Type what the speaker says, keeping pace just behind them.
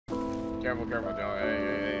Careful, careful, Joe.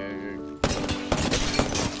 Hey.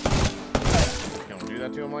 Don't do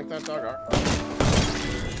that to him like that, dog. All right.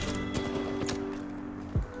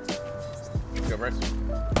 Let's go, Bryce.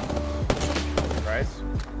 Bryce.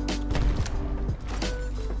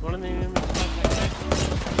 One of them.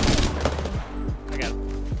 I got him.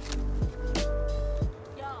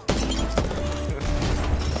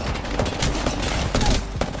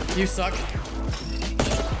 You suck.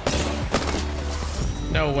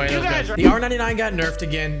 No way. The R99 got nerfed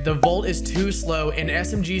again. The Volt is too slow, and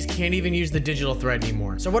SMGs can't even use the digital thread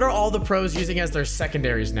anymore. So what are all the pros using as their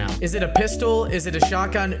secondaries now? Is it a pistol? Is it a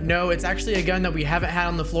shotgun? No, it's actually a gun that we haven't had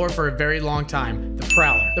on the floor for a very long time. The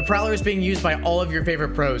Prowler. The Prowler is being used by all of your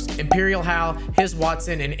favorite pros. Imperial Hal, his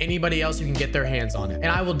Watson, and anybody else who can get their hands on it. And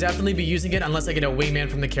I will definitely be using it unless I get a wingman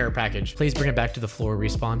from the care package. Please bring it back to the floor,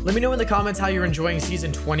 Respawn. Let me know in the comments how you're enjoying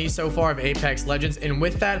season 20 so far of Apex Legends. And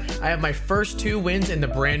with that, I have my first 2 wins in the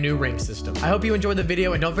brand new rank system. I hope you enjoyed the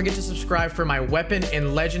video, and don't forget to subscribe for my weapon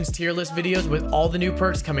and legends tier list videos with all the new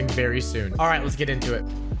perks coming very soon. All right, let's get into it.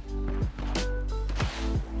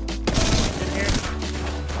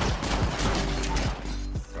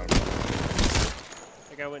 I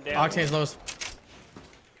think I went down. Octane's lowest.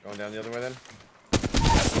 Going down the other way then.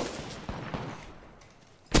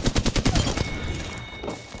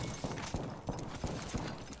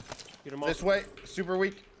 Get him off. This way, super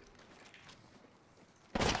weak.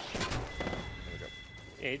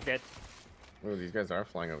 Yeah, he's dead. Oh, these guys are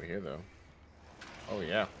flying over here, though. Oh,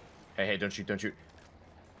 yeah. Hey, don't shoot, don't shoot.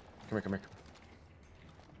 Come here.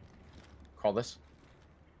 Call this.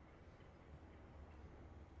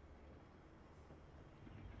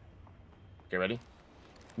 Get ready.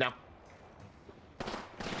 Now.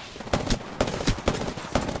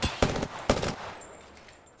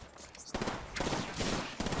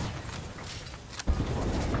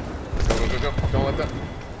 Go. Don't let them.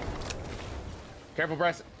 Careful,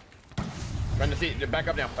 Bryce. Trying to see. Back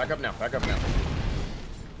up now.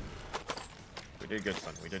 We did good,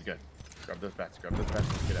 son. We did good. Grab those bats. Let's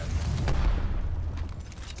get out.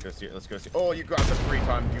 Let's go see. Oh, you grabbed it 3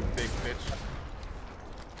 times, you big bitch.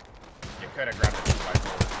 You could have grabbed it 2 times.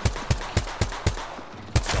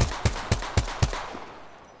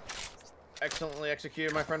 Excellently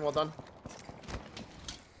executed, my friend. Well done.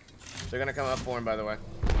 They're gonna come up for him, by the way.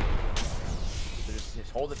 So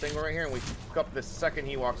just hold the thing right here, and we fuck up the second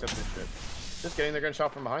he walks up this shit. Just kidding. They're gonna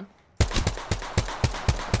shot from behind.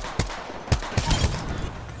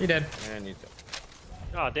 He did. And he's dead.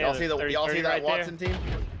 Oh damn! Y'all see that right Watson there? team?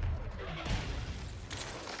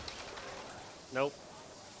 Nope.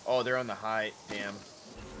 Oh, they're on the high. Damn.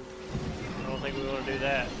 I don't think we want to do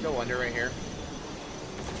that. Go under right here.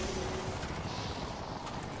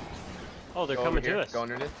 Oh, they're coming to us. Go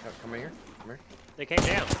underneath. Come here. They came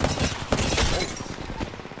down. Oh.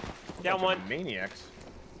 Down one. Maniacs.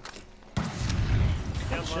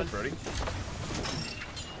 Down one. Shit, Brody.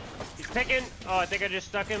 He's picking. Oh, I think I just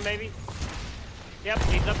stuck him, maybe. Yep,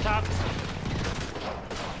 he's up top.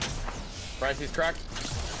 Bryce, he's cracked.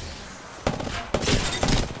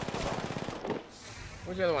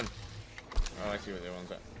 Where's the other one? Oh, I see where the other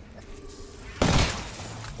one's at.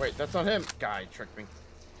 Wait, that's not him. Guy tricked me.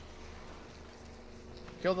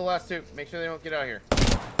 Kill the last 2. Make sure they don't get out of here.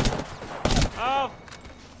 Oh.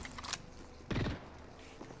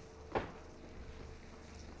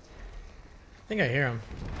 I think I hear him.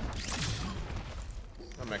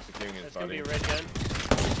 I'm executing his That's gonna body. be a red gun.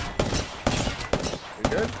 We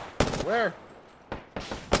good? Where?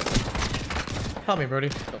 Help me, Brody.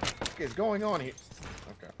 What the fuck is going on here?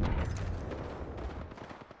 Okay.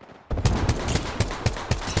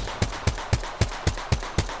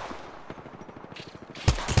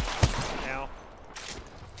 Now.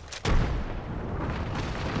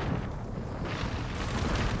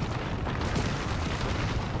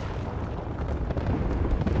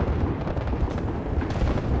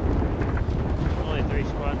 Only 3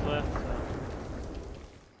 squads left. So.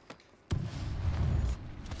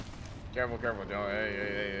 Careful, Joe.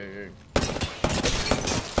 Hey.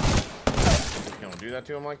 You don't do that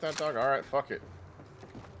to him like that, dog? Alright, fuck it.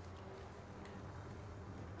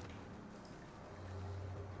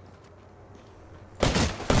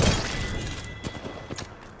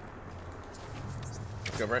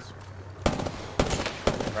 Let's go, Bryce.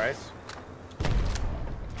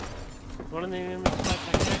 One of them.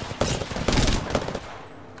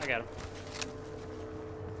 I got him.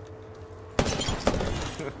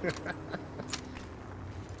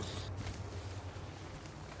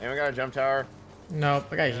 Anyone got a jump tower? Nope,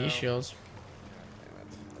 I got heat shields.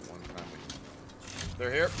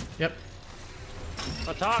 They're here. Yep.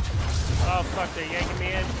 On top. Oh fuck, they're yanking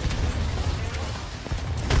me in.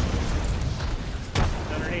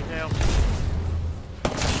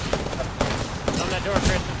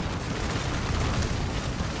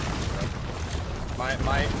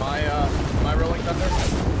 My rolling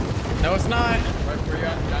thunder. No, it's not. Right where you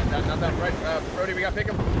at? Not that right. Brody, we gotta pick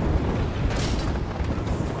him.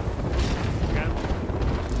 Got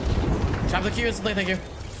him. Tap the Q instantly, thank you.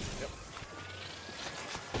 Yep.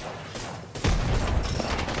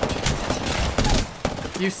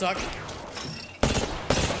 You suck.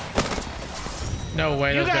 No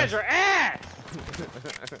way. You guys are ass.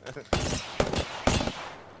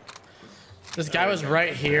 This guy was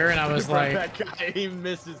right here, and I was like, that guy, he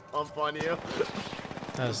missed his pump on you.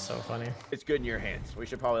 that was so funny. It's good in your hands. We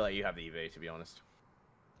should probably let you have the evade, to be honest.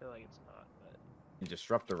 I feel like it's not, but...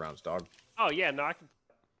 Disruptor rounds, dog. Oh, yeah, no, I can...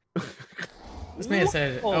 This man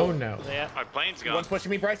said, oh no. Yeah. My plane's gone. One's pushing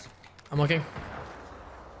me, Bryce. I'm looking.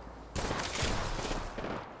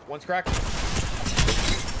 One's cracked.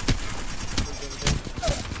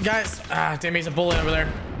 Guys, damn, he's a bullet over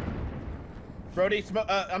there. Brody,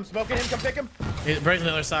 I'm smoking him. Come pick him. Brody's on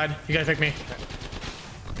the other side. You gotta pick me.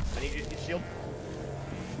 I need you to get shield.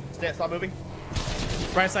 Stop moving.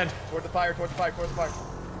 Right side. Toward the fire, toward the fire, toward the fire.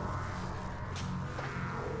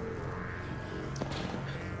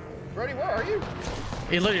 Brody, where are you?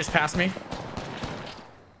 He literally just passed me.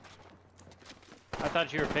 I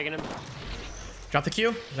thought you were picking him. Drop the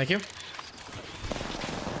Q. Thank you.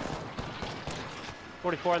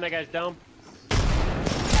 44 on that guy's dome.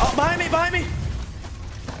 Oh, behind me, behind me.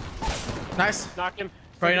 Nice. Knocked him.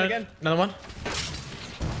 Right, again. another one.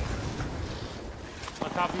 On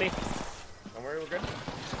top of me. Don't worry, we're good.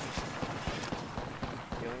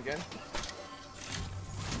 Healing again.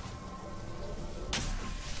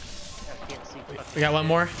 I can't see. We got one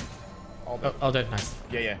more. All dead. Oh, all dead. Nice.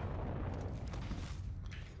 Yeah.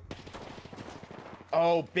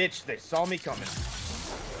 Oh, bitch, they saw me coming.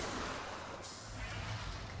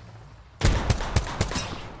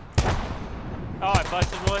 Oh, I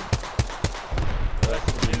busted one.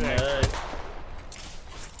 Busted two there.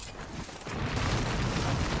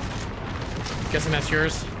 Guessing that's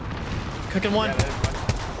yours. Cooking one. Yeah, that is mine.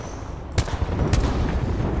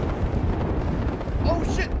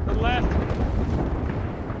 Oh, shit. To the left.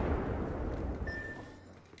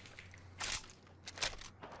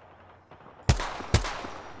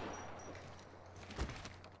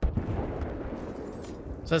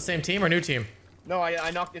 Is that the same team or new team? No,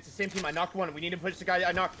 I knocked. It's the same team. I knocked one. We need to push the guy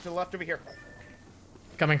I knocked to the left over here.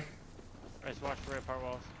 Coming. Alright, so watch the rampart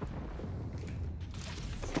walls.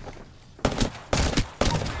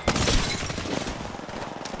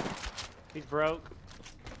 He's broke.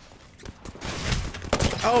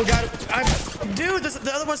 Oh god, dude,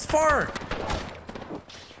 the other one's far.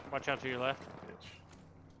 Watch out to your left.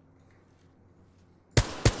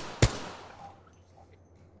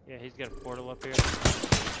 Yeah, he's got a portal up here.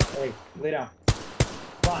 Hey, lay down.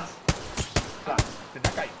 Boss. Did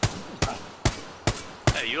that guy?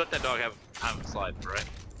 Hey, you let that dog have a slide, right?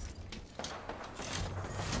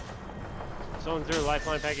 Someone threw a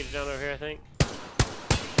lifeline package down over here, I think.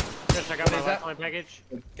 Chris, I got What my is that? lifeline package.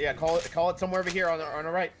 Yeah, call it somewhere over here on the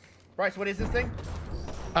right. Bryce, what is this thing?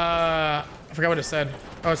 I forgot what it said.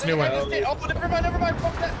 Oh, it's a new one. Oh, never mind.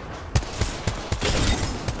 Fuck that.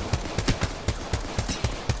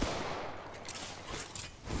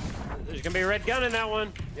 There's gonna be a red gun in that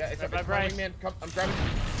one. Yeah, it's right a by Bryce. man. Come, I'm grabbing.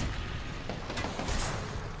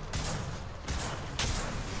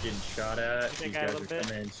 Getting shot at. Think These I guys have a are bit?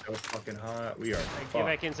 coming in so fucking hot. We are Get fucked.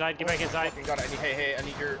 back inside. Get back inside. Fucking got it. Hey, I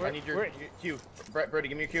need your Where- Q. Brody,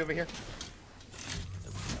 give me your Q over here.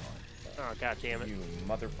 Oh god damn it, You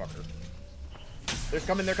motherfucker. They're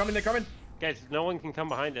coming. guys! No one can come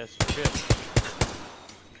behind us. We're good.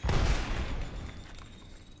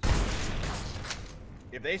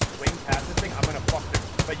 If they swing past this thing, I'm gonna fuck them.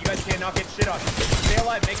 But you guys cannot get shit on. Stay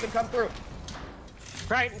alive. Make them come through.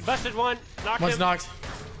 Right, busted one. Knocked One's him. knocked.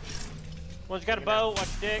 One's got a bow.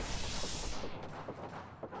 Watch dick.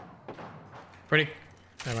 Pretty.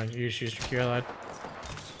 Never mind. You just used your Q lied.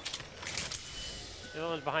 The other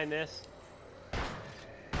one's behind this.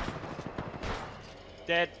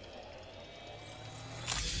 Dead.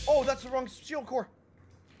 Oh, that's the wrong shield core.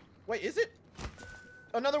 Wait, is it?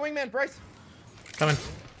 Another wingman, Bryce. Coming.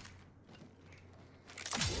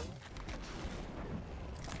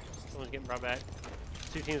 Someone's getting brought back.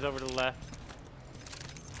 Two teams over to the left.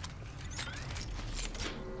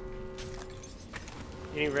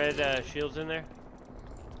 Any red shields in there?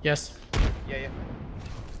 Yes. Yeah.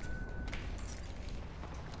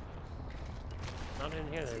 Not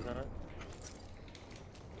in here, there's not.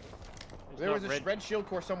 There There's was not a red shield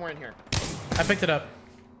core somewhere in here. I picked it up.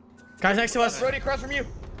 Guys next to us. Brody, across from you.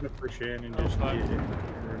 Push in and Oh, just fuck. use it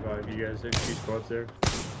and revive you guys. There's 2 squads there.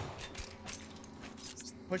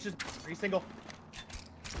 Pushes. Free single.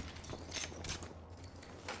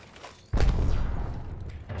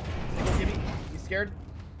 scared?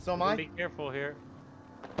 So am I. Be careful here.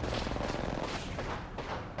 Don't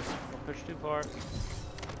push too far.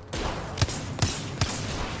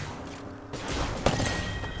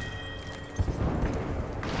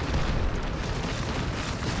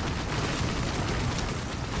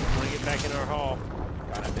 Want to get back in our hall.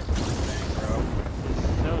 God, I missed this thing, bro. It's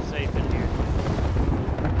so safe in here.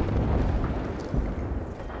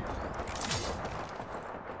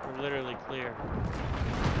 We're literally clear.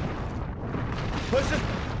 Push it!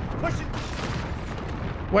 Push it!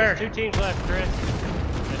 Where? 2 teams left, Chris.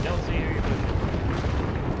 I don't see who you're pushing.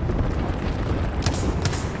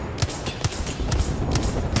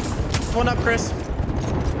 Pulling up, Chris.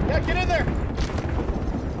 Yeah, get in there!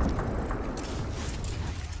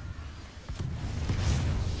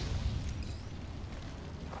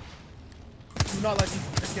 Do not let these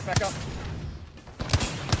just get back up.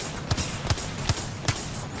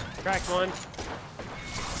 Cracked one.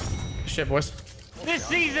 Shit, boys. This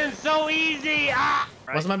season's so easy! Ah!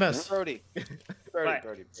 Wasn't my best. Brody. Right.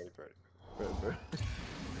 Brody. Bro.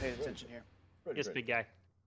 Pay attention here. Yes, big guy.